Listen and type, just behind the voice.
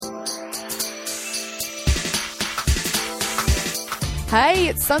Hey,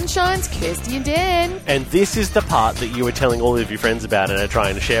 it's Sunshine's Kirsty and Dan. And this is the part that you were telling all of your friends about and are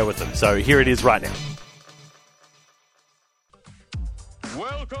trying to share with them. So here it is right now.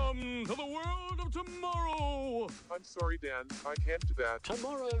 Welcome to the world of tomorrow. I'm sorry, Dan. I can't do that.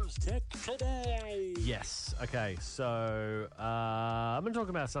 Tomorrow's Tech Today. Yes. Okay. So I'm going to talk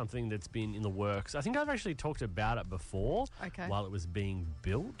about something that's been in the works. I think I've actually talked about it before while it was being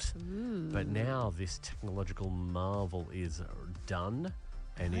built. But now this technological marvel is done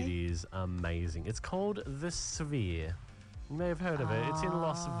and it is amazing. It's called the Sphere. You may have heard of it. It's in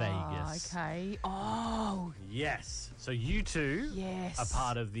Las Vegas. Okay. Oh. Yes. So you two are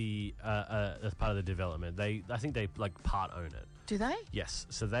part of the development. I think they part own it. Do they? Yes.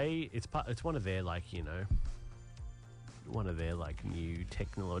 So it's one of their new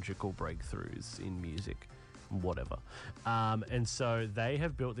technological breakthroughs in music, whatever. And so they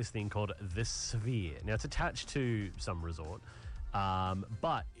have built this thing called the Sphere. Now it's attached to some resort,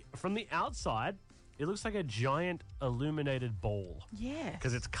 but from the outside, it looks like a giant illuminated ball. Yeah.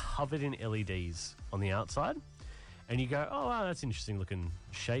 Because it's covered in LEDs on the outside. And you go, oh, wow, that's an interesting looking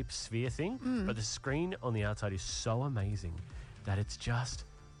shape, sphere thing. But the screen on the outside is so amazing that it's just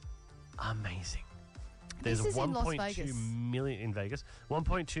amazing. There's This is in Las 1.2 Vegas. million in Vegas,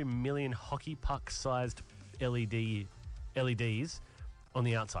 1.2 million hockey puck-sized LEDs on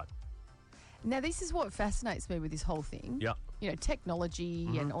the outside. Now, this is what fascinates me with this whole thing. Yep. You know, technology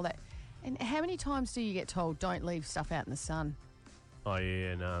and all that. And how many times do you get told, don't leave stuff out in the sun? Oh,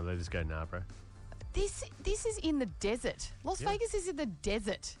 yeah, no, they just go, nah, bro. This is in the desert. Las Vegas is in the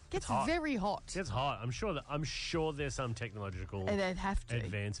desert. Gets hot. very hot. It's hot. I'm sure there's some technological And they'd have to.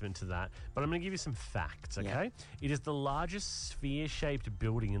 advancement to that. But I'm going to give you some facts, okay? Yeah. It is the largest sphere-shaped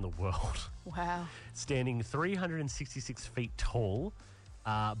building in the world, Wow. standing 366 feet tall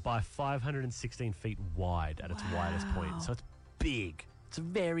by 516 feet wide at its widest point. So it's big. It's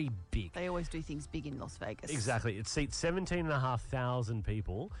very big. They always do things big in Las Vegas. Exactly. It seats 17,500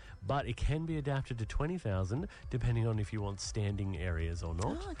 people, but it can be adapted to 20,000 depending on if you want standing areas or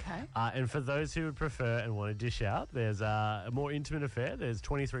not. Oh, okay. And for those who would prefer and want to dish out, there's a more intimate affair. There's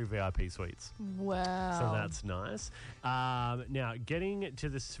 23 VIP suites. Wow. So that's nice. Now, getting to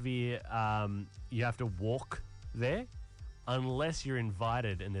the Sphere, you have to walk there unless you're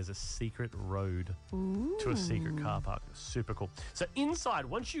invited and there's a secret road to a secret car park. Super cool. So inside,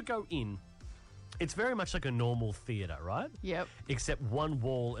 once you go in, it's very much like a normal theatre, right? Yep. Except one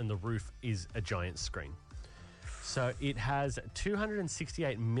wall and the roof is a giant screen. So it has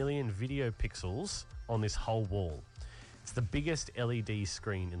 268 million video pixels on this whole wall. It's the biggest LED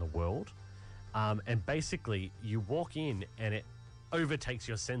screen in the world. And basically, you walk in and it overtakes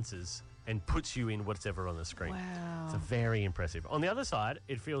your senses and puts you in whatever on the screen. Wow. It's very impressive. On the other side,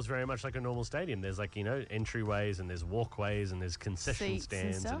 it feels very much like a normal stadium. There's entryways and there's walkways and there's concession Seats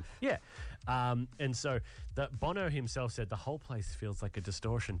and stands. stuff? And so Bono himself said the whole place feels like a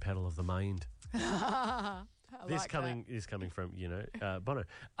distortion pedal of the mind. This is coming from, Bono.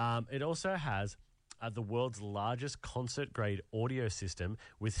 It also has the world's largest concert-grade audio system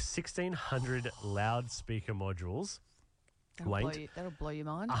with 1,600 loudspeaker modules. That'll blow your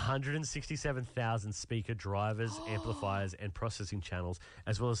mind. 167,000 speaker drivers, amplifiers, and processing channels,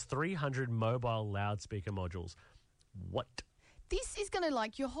 as well as 300 mobile loudspeaker modules. What? This is going to,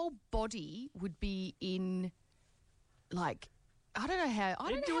 your whole body would be in, I don't know how.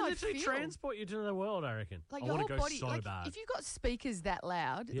 I don't know how I feel. Transport you to the world, I reckon. Like I your want whole to go body, so bad. if you've got speakers that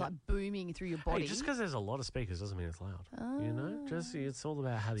loud, booming through your body. Hey, just because there's a lot of speakers doesn't mean it's loud. It's all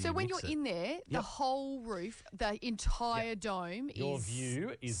about how you So when mix you're it. in there, the whole roof, the entire dome Your is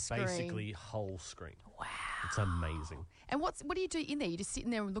view is screen. basically whole screen. Wow. It's amazing. And what do you do in there? You just sit in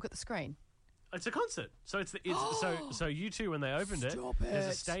there and look at the screen. It's a concert. So so you two, when they opened Stop there's a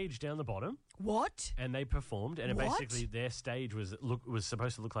it. stage down the bottom. What? And they performed, and What? basically their stage was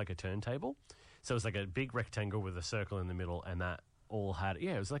supposed to look like a turntable. So it was like a big rectangle with a circle in the middle, and that all had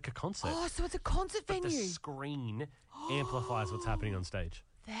it was like a concert. Oh, so it's a concert but venue. the screen amplifies what's happening on stage.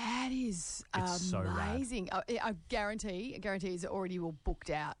 That is It's so rad. amazing. I guarantee it's already all booked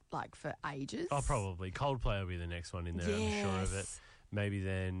out for ages. Oh, probably. Coldplay will be the next one in there, I'm sure of it. Maybe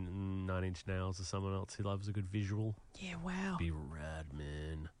then 9 Inch Nails or someone else who loves a good visual. Yeah, wow. Be rad,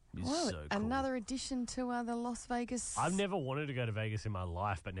 man. Be Well, so cool. another addition to the Las Vegas. I've never wanted to go to Vegas in my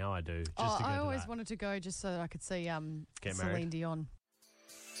life, but now I do. Just to go I to always that. wanted to go just so that I could see Get Celine married. Dion.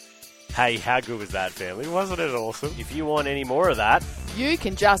 Hey, how good was that, family? Wasn't it awesome? If you want any more of that, You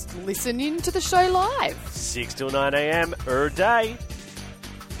can just listen in to the show live. 6 till 9 a.m. day.